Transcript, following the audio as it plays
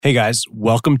Hey guys,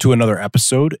 welcome to another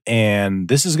episode. And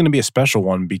this is going to be a special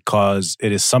one because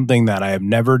it is something that I have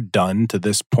never done to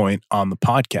this point on the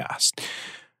podcast.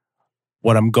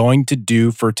 What I'm going to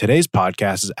do for today's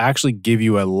podcast is actually give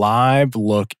you a live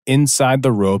look inside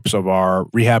the ropes of our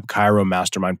Rehab Chiro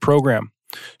Mastermind program.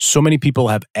 So many people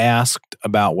have asked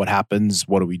about what happens,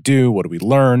 what do we do, what do we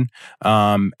learn?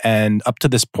 And up to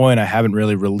this point, I haven't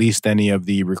really released any of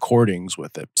the recordings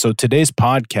with it. So today's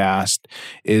podcast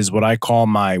is what I call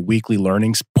my weekly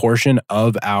learnings portion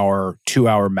of our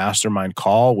 2-hour mastermind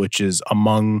call, which is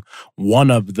among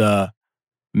one of the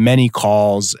many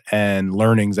calls and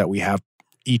learnings that we have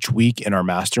each week in our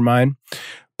mastermind.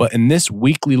 But in this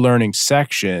weekly learning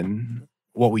section,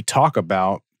 what we talk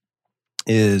about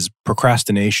is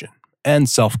procrastination and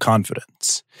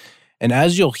self-confidence. And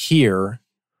as you'll hear,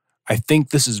 I think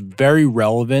this is very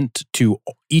relevant to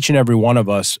each and every one of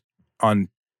us on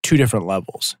two different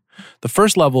levels. The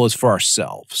first level is for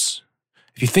ourselves.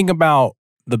 If you think about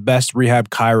the best rehab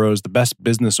chiros, the best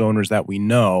business owners that we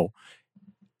know,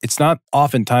 it's not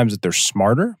oftentimes that they're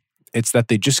smarter, it's that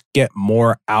they just get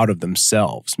more out of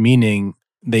themselves, meaning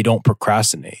they don't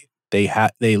procrastinate.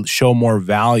 They show more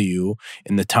value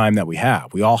in the time that we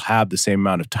have. We all have the same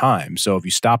amount of time. So if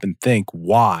you stop and think,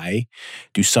 why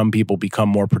do some people become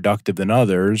more productive than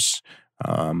others?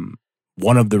 One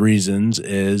of the reasons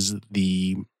is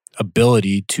the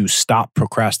ability to stop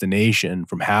procrastination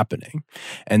from happening.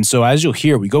 And so as you'll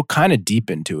hear, we go kind of deep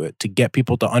into it to get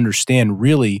people to understand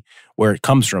really where it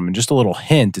comes from. And just a little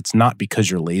hint, it's not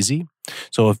because you're lazy.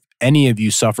 So if any of you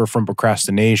suffer from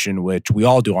procrastination, which we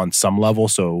all do on some level,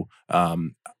 so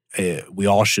we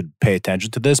all should pay attention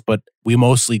to this, but we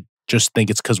mostly just think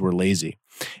it's because we're lazy.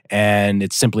 And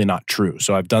it's simply not true.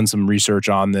 So I've done some research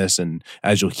on this, and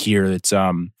as you'll hear, it's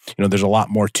there's a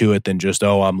lot more to it than just,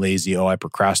 oh, I'm lazy, oh, I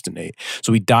procrastinate.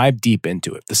 So we dive deep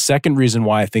into it. The second reason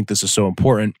why I think this is so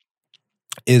important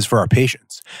is for our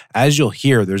patients. As you'll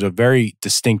hear, there's a very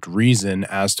distinct reason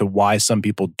as to why some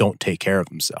people don't take care of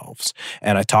themselves.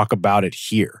 And I talk about it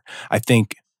here. I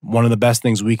think one of the best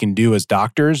things we can do as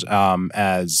doctors,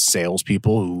 as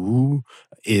salespeople,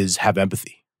 is have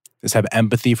empathy. Is have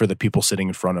empathy for the people sitting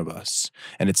in front of us.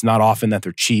 And it's not often that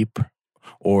they're cheap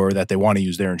or that they want to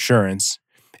use their insurance.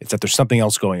 It's that there's something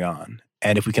else going on.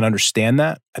 And if we can understand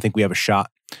that, I think we have a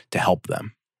shot to help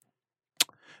them.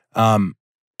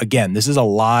 Again, this is a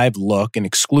live look, an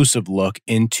exclusive look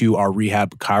into our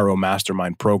Rehab Chiro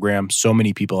Mastermind program. So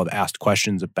many people have asked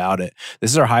questions about it. This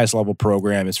is our highest level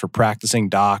program. It's for practicing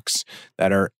docs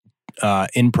that are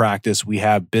in practice. We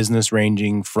have business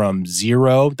ranging from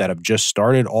 0 that have just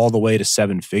started all the way to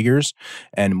 7 figures,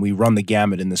 and we run the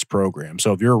gamut in this program.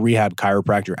 So if you're a rehab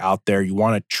chiropractor out there, you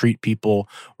want to treat people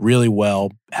really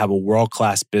well, have a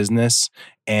world-class business,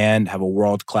 and have a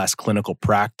world-class clinical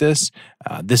practice,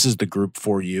 this is the group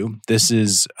for you. This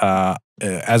is,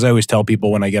 as I always tell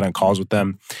people when I get on calls with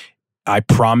them, I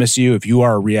promise you, if you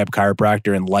are a rehab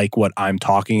chiropractor and like what I'm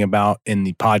talking about in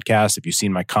the podcast, if you've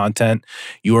seen my content,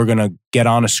 you are going to get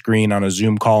on a screen, on a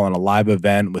Zoom call, on a live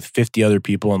event with 50 other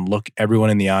people and look everyone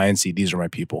in the eye and see, these are my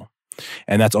people.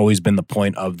 And that's always been the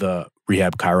point of the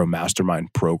Rehab Chiro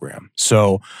Mastermind program.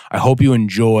 So I hope you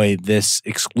enjoy this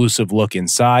exclusive look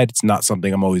inside. It's not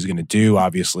something I'm always going to do.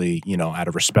 Obviously, out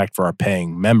of respect for our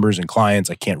paying members and clients,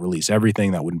 I can't release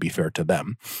everything. That wouldn't be fair to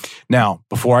them. Now,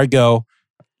 before I go,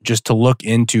 just to look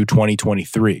into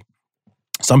 2023.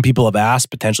 Some people have asked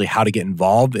potentially how to get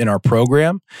involved in our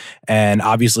program. And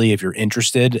obviously, if you're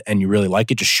interested and you really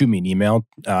like it, just shoot me an email,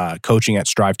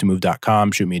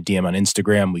 coaching@strivetomove.com. Shoot me a DM on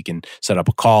Instagram. We can set up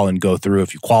a call and go through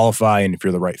if you qualify and if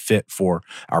you're the right fit for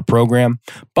our program.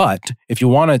 But if you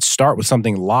want to start with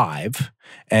something live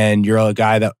and you're a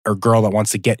guy or girl that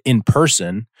wants to get in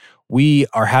person, we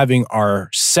are having our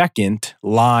second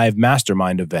live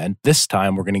mastermind event. This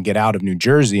time, we're going to get out of New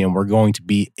Jersey and we're going to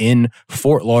be in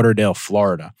Fort Lauderdale,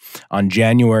 Florida on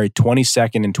January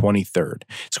 22nd and 23rd.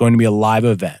 It's going to be a live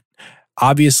event.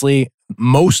 Obviously,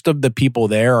 most of the people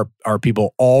there are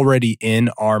people already in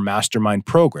our mastermind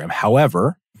program.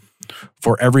 However,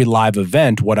 for every live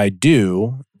event, what I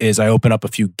do is I open up a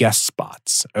few guest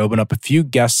spots. I open up a few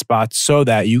guest spots so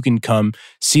that you can come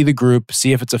see the group,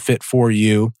 see if it's a fit for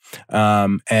you.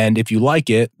 And if you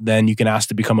like it, then you can ask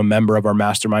to become a member of our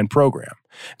mastermind program.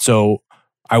 So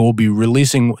I will be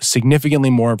releasing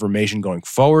significantly more information going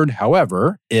forward.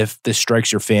 However, if this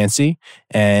strikes your fancy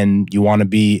and you want to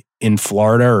be in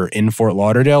Florida or in Fort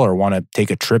Lauderdale or want to take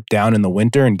a trip down in the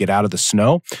winter and get out of the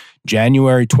snow,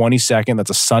 January 22nd, that's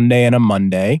a Sunday and a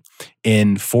Monday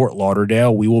in Fort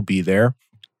Lauderdale, we will be there.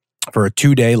 for a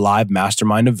 2-day live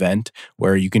mastermind event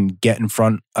where you can get in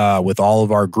front with all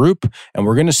of our group. And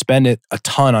we're going to spend it a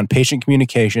ton on patient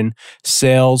communication,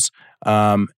 sales,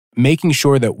 making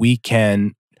sure that we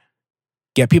can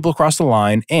get people across the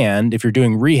line. And if you're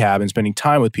doing rehab and spending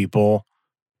time with people,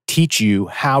 teach you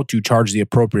how to charge the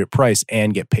appropriate price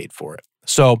and get paid for it.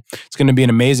 So it's going to be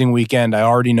an amazing weekend. I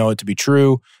already know it to be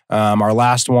true. Our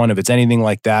last one, if it's anything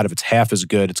like that, if it's half as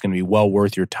good, it's going to be well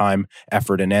worth your time,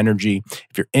 effort, and energy.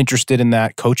 If you're interested in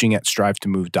that,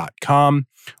 coaching@strivetomove.com,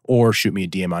 or shoot me a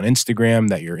DM on Instagram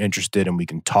that you're interested and we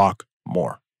can talk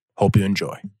more. Hope you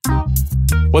enjoy.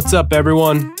 What's up,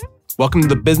 everyone? Welcome to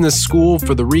the Business School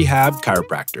for the Rehab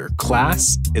Chiropractor.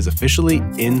 Class is officially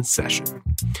in session.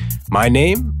 My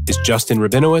name is Justin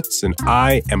Rabinowitz, and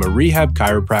I am a rehab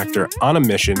chiropractor on a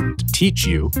mission to teach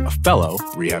you, a fellow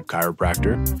rehab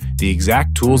chiropractor, the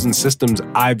exact tools and systems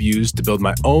I've used to build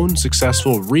my own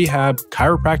successful rehab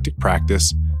chiropractic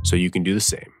practice so you can do the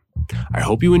same. I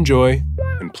hope you enjoy,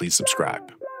 and please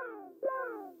subscribe.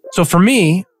 So for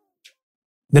me,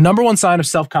 the number one sign of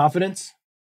self-confidence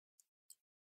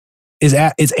is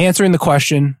answering the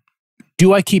question,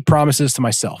 do I keep promises to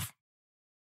myself?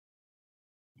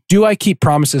 Do I keep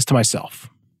promises to myself?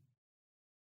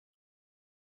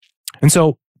 And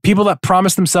so people that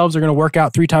promise themselves they're going to work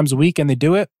out 3 times a week and they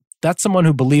do it, that's someone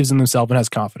who believes in themselves and has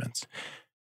confidence.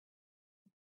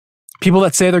 People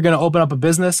that say they're going to open up a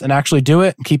business and actually do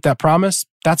it and keep that promise,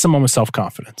 that's someone with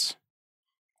self-confidence.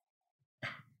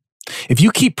 If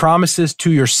you keep promises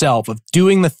to yourself of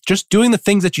just doing the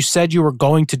things that you said you were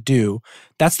going to do,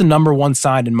 that's the number one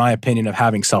sign, in my opinion, of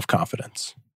having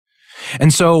self-confidence.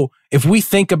 And so if we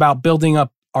think about building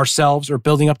up ourselves or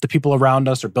building up the people around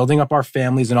us or building up our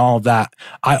families and all of that,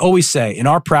 I always say in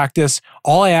our practice,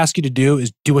 all I ask you to do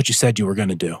is do what you said you were going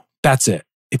to do. That's it.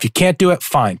 If you can't do it,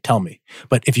 fine, tell me.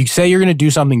 But if you say you're going to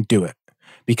do something, do it.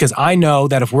 Because I know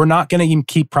that if we're not going to even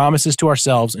keep promises to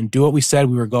ourselves and do what we said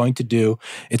we were going to do,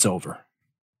 it's over.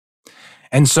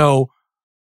 And so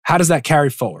how does that carry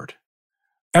forward?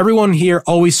 Everyone here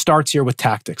always starts here with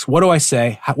tactics. What do I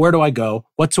say? Where do I go?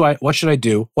 What should I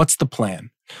do? What's the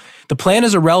plan? The plan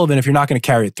is irrelevant if you're not going to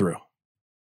carry it through.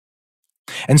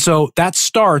 And so that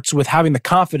starts with having the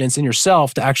confidence in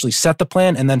yourself to actually set the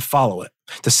plan and then follow it.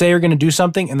 To say you're going to do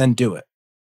something and then do it.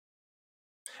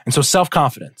 And so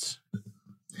self-confidence.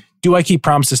 Do I keep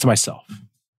promises to myself?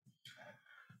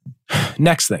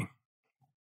 Next thing.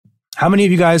 How many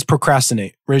of you guys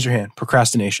procrastinate? Raise your hand.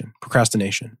 Procrastination.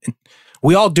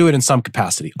 We all do it in some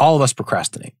capacity. All of us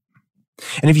procrastinate.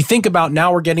 And if you think about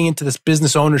now we're getting into this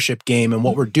business ownership game and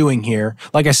what we're doing here,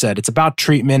 like I said, it's about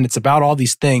treatment, it's about all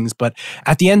these things. But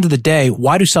at the end of the day,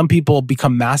 why do some people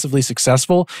become massively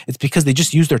successful? It's because they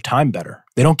just use their time better.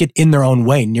 They don't get in their own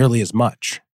way nearly as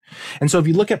much. And so if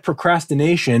you look at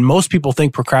procrastination, most people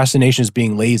think procrastination is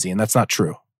being lazy, and that's not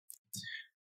true.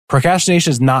 Procrastination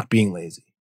is not being lazy.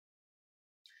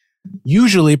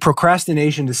 Usually,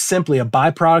 procrastination is simply a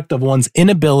byproduct of one's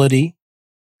inability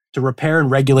to repair and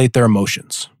regulate their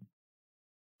emotions.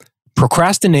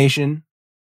 Procrastination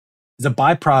is a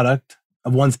byproduct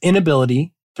of one's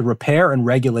inability to repair and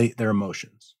regulate their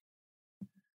emotions.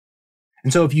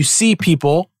 And so if you see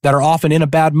people that are often in a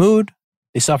bad mood,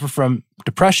 they suffer from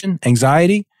depression,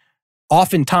 anxiety,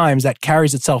 oftentimes that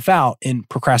carries itself out in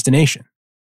procrastination.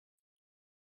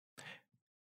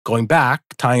 Going back,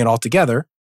 tying it all together,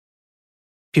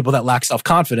 people that lack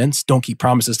self-confidence don't keep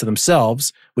promises to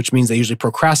themselves, which means they usually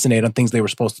procrastinate on things they were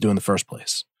supposed to do in the first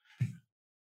place.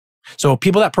 So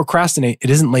people that procrastinate, it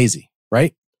isn't lazy,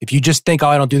 right? If you just think, oh,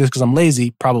 I don't do this because I'm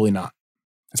lazy, probably not.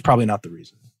 That's probably not the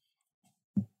reason.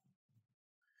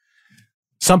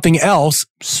 Something else,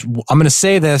 I'm going to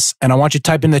say this, and I want you to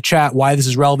type in the chat why this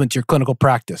is relevant to your clinical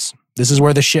practice. This is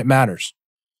where this shit matters.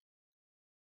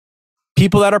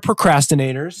 People that are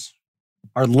procrastinators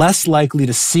are less likely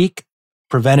to seek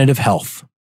preventative health.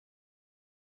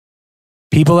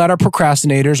 People that are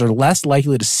procrastinators are less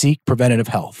likely to seek preventative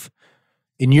health.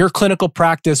 In your clinical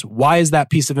practice, why is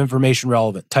that piece of information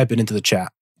relevant? Type it into the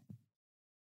chat.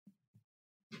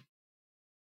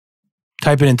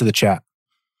 Type it into the chat.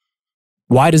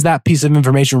 Why is that piece of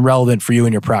information relevant for you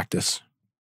in your practice?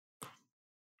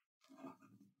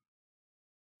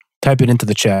 Type it into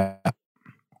the chat.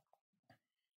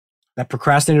 That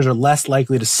procrastinators are less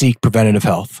likely to seek preventative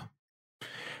health.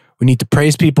 We need to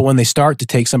praise people when they start to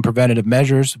take some preventative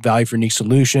measures, value for unique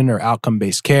solution or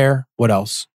outcome-based care. What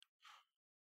else?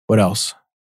 What else?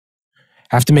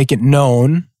 Have to make it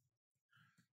known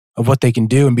of what they can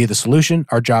do and be the solution.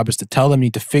 Our job is to tell them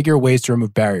need to figure ways to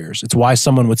remove barriers. It's why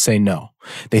someone would say no.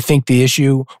 They think the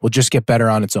issue will just get better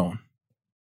on its own.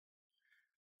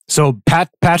 So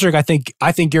Patrick, I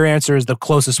think your answer is the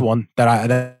closest one that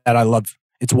I love.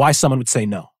 It's why someone would say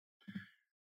no.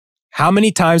 How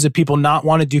many times do people not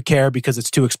want to do care because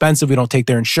it's too expensive? We don't take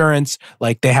their insurance.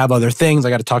 Like they have other things. I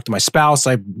got to talk to my spouse.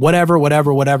 Like whatever.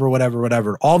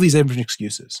 All these different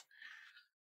excuses.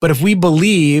 But if we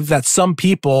believe that some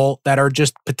people that are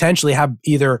just potentially have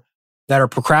either that are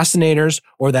procrastinators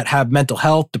or that have mental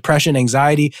health, depression,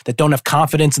 anxiety, that don't have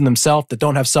confidence in themselves, that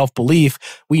don't have self-belief,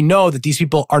 we know that these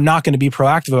people are not going to be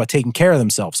proactive about taking care of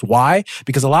themselves. Why?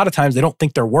 Because a lot of times they don't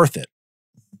think they're worth it.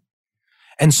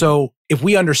 And so if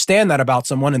we understand that about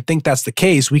someone and think that's the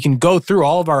case, we can go through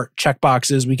all of our check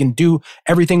boxes. We can do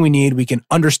everything we need. We can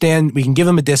understand. We can give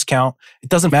them a discount. It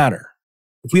doesn't matter.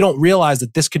 If we don't realize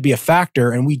that this could be a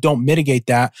factor and we don't mitigate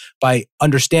that by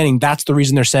understanding that's the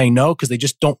reason they're saying no, because they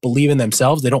just don't believe in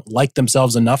themselves, they don't like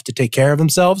themselves enough to take care of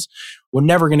themselves, we're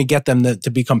never going to get them to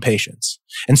become patients.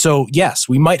 And so, yes,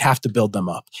 we might have to build them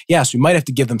up. Yes, we might have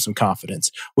to give them some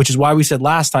confidence, which is why we said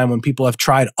last time when people have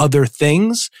tried other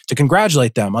things to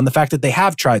congratulate them on the fact that they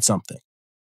have tried something.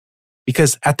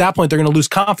 Because at that point, they're going to lose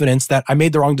confidence that I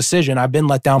made the wrong decision. I've been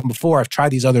let down before. I've tried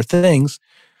these other things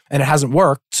and it hasn't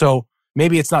worked. So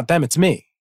maybe it's not them, it's me.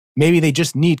 Maybe they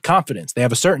just need confidence. They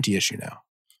have a certainty issue now.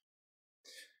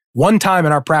 One time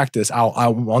in our practice,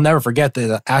 I'll never forget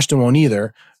that. Ashton won't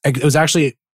either. It was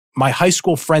actually my high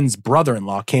school friend's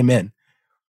brother-in-law came in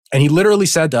and he literally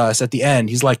said to us at the end,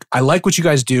 he's like, I like what you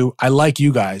guys do. I like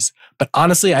you guys, but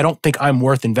honestly, I don't think I'm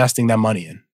worth investing that money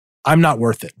in. I'm not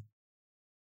worth it.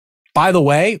 By the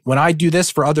way, when I do this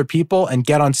for other people and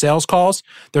get on sales calls,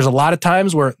 there's a lot of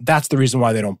times where that's the reason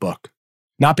why they don't book.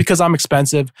 Not because I'm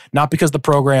expensive, not because the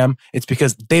program, it's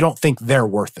because they don't think they're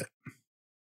worth it.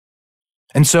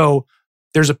 And so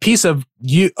there's a piece of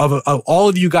you, of all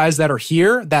of you guys that are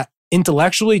here that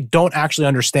intellectually don't actually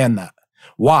understand that.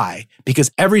 Why?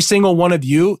 Because every single one of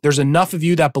you, there's enough of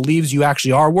you that believes you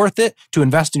actually are worth it to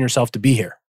invest in yourself to be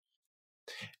here.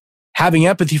 Having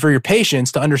empathy for your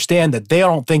patients to understand that they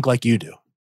don't think like you do.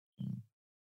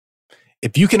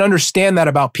 If you can understand that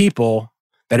about people,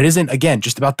 that it isn't, again,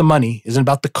 just about the money, isn't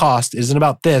about the cost, isn't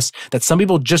about this, that some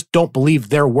people just don't believe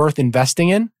they're worth investing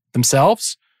in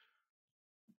themselves,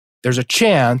 there's a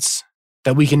chance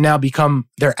that we can now become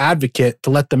their advocate to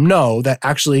let them know that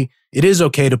actually it is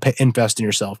okay to invest in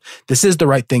yourself. This is the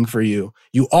right thing for you.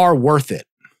 You are worth it.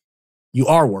 You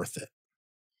are worth it.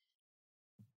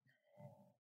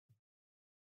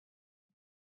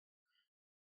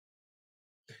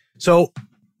 So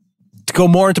to go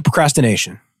more into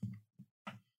procrastination,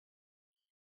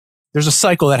 there's a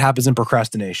cycle that happens in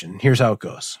procrastination. Here's how it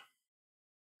goes.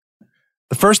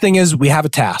 The first thing is we have a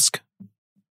task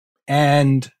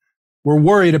and we're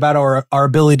worried about our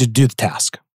ability to do the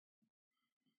task.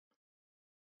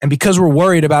 And because we're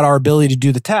worried about our ability to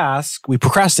do the task, we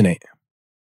procrastinate.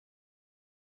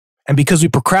 And because we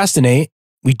procrastinate,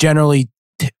 we generally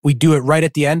we do it right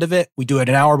at the end of it. We do it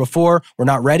an hour before. We're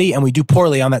not ready and we do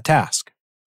poorly on that task.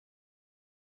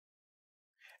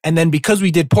 And then because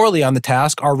we did poorly on the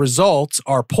task, our results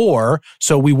are poor.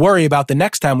 So we worry about the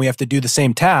next time we have to do the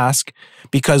same task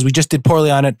because we just did poorly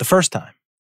on it the first time.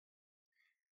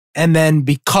 And then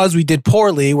because we did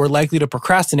poorly, we're likely to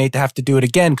procrastinate to have to do it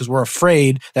again because we're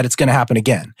afraid that it's going to happen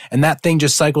again. And that thing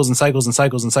just cycles and cycles and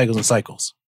cycles and cycles and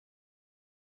cycles.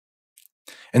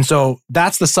 And so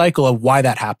that's the cycle of why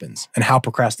that happens and how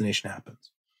procrastination happens.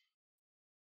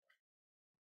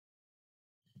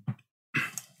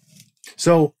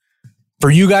 So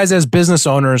for you guys as business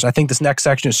owners, I think this next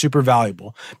section is super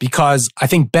valuable because I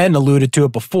think Ben alluded to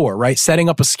it before, right? Setting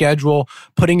up a schedule,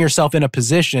 putting yourself in a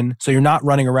position so you're not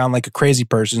running around like a crazy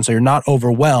person, so you're not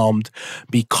overwhelmed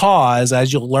because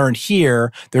as you'll learn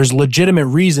here, there's legitimate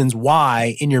reasons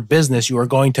why in your business you're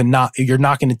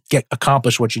not going to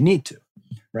accomplish what you need to,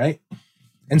 right?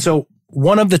 And so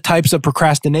one of the types of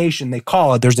procrastination, they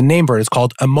call it, there's a name for it, it's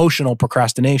called emotional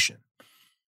procrastination.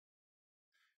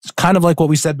 It's kind of like what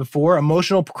we said before.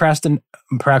 Emotional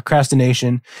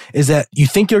procrastination is that you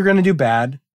think you're going to do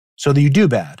bad, so that you do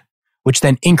bad, which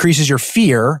then increases your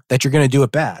fear that you're going to do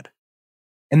it bad.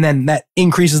 And then that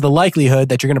increases the likelihood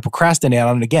that you're going to procrastinate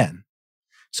on it again.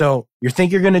 So you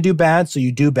think you're going to do bad, so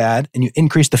you do bad, and you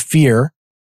increase the fear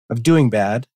of doing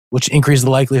bad, which increases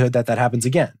the likelihood that that happens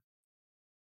again.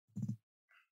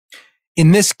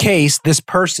 In this case, this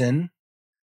person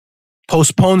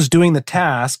postpones doing the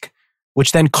task,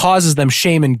 which then causes them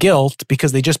shame and guilt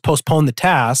because they just postponed the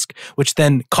task, which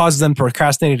then causes them to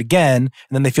procrastinate again, and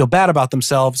then they feel bad about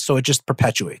themselves, so it just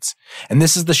perpetuates. And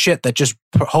this is the shit that just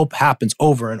happens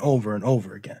over and over and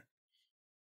over again.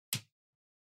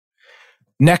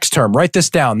 Next term, write this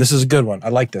down. This is a good one. I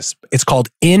like this. It's called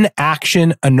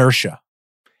inaction inertia.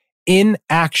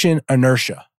 Inaction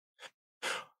inertia.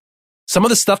 Some of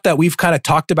the stuff that we've kind of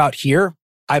talked about here,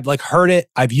 I've like heard it,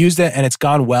 I've used it, and it's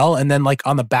gone well. And then like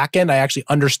on the back end, I actually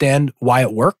understand why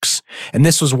it works. And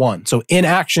this was one. So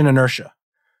inaction inertia.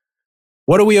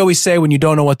 What do we always say when you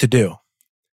don't know what to do?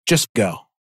 Just go.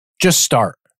 Just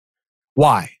start.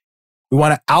 Why? We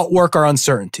want to outwork our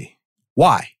uncertainty.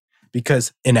 Why?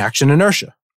 Because inaction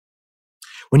inertia.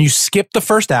 When you skip the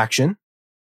first action,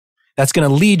 that's going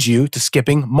to lead you to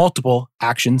skipping multiple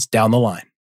actions down the line.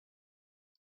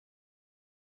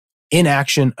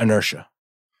 Inaction inertia.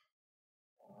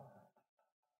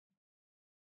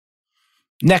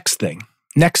 Next thing,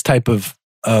 next type of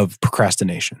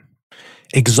procrastination.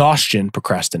 Exhaustion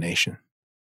procrastination.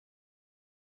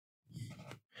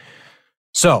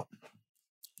 So,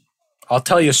 I'll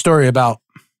tell you a story about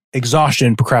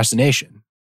exhaustion procrastination.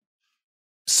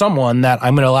 Someone that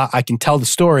I can tell the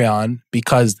story on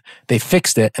because they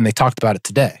fixed it and they talked about it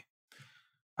today.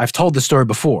 I've told this story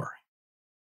before.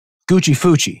 Gucci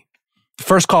Fucci, the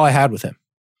first call I had with him.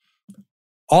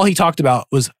 All he talked about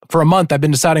was, for a month, I've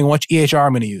been deciding which EHR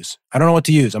I'm going to use. I don't know what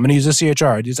to use. I'm going to use this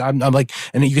EHR. I'm like,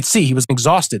 and you could see he was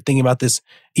exhausted thinking about this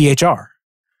EHR.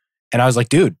 And I was like,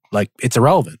 dude, like it's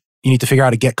irrelevant. You need to figure out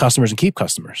how to get customers and keep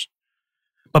customers.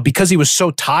 But because he was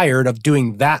so tired of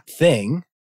doing that thing,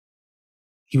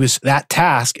 that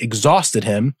task exhausted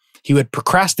him. He would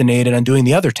procrastinate on doing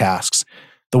the other tasks,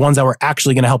 the ones that were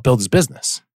actually going to help build his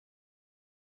business.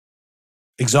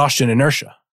 Exhaustion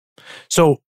inertia.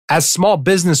 So as small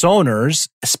business owners,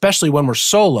 especially when we're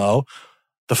solo,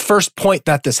 the first point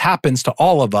that this happens to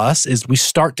all of us is we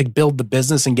start to build the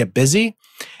business and get busy.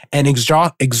 And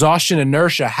exhaustion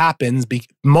inertia happens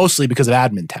mostly because of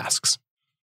admin tasks,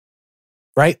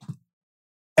 right?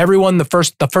 Everyone, the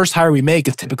first hire we make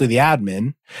is typically the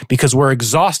admin because we're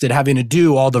exhausted having to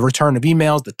do all the return of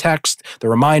emails, the text, the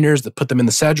reminders, that put them in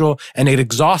the schedule, and it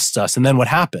exhausts us. And then what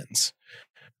happens?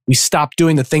 We stop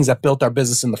doing the things that built our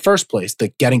business in the first place,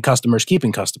 the getting customers,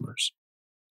 keeping customers.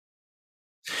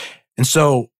 And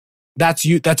so that's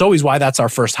always why that's our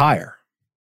first hire.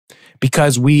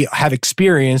 Because we have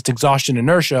experienced exhaustion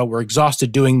inertia, we're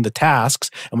exhausted doing the tasks,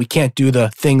 and we can't do the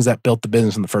things that built the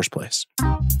business in the first place.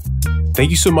 Thank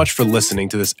you so much for listening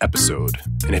to this episode.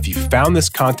 And if you found this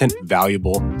content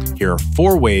valuable, here are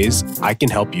 4 ways I can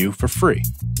help you for free.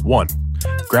 1,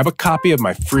 grab a copy of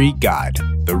my free guide,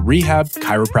 the Rehab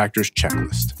Chiropractor's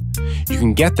Checklist. You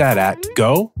can get that at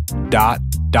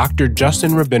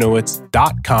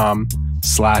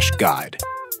go.drjustinrabinowitz.com/guide.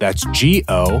 That's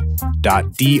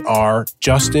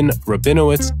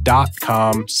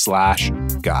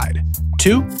go.drjustinrabinowitz.com/guide.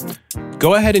 2,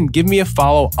 go ahead and give me a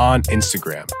follow on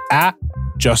Instagram at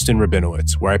Justin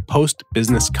Rabinowitz, where I post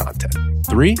business content.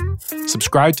 3,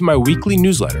 subscribe to my weekly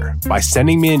newsletter by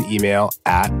sending me an email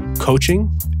at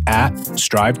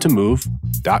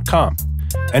coaching@strivetomove.com.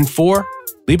 And 4,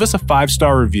 leave us a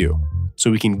 5-star review so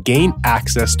we can gain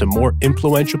access to more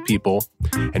influential people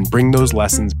and bring those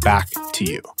lessons back to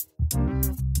you.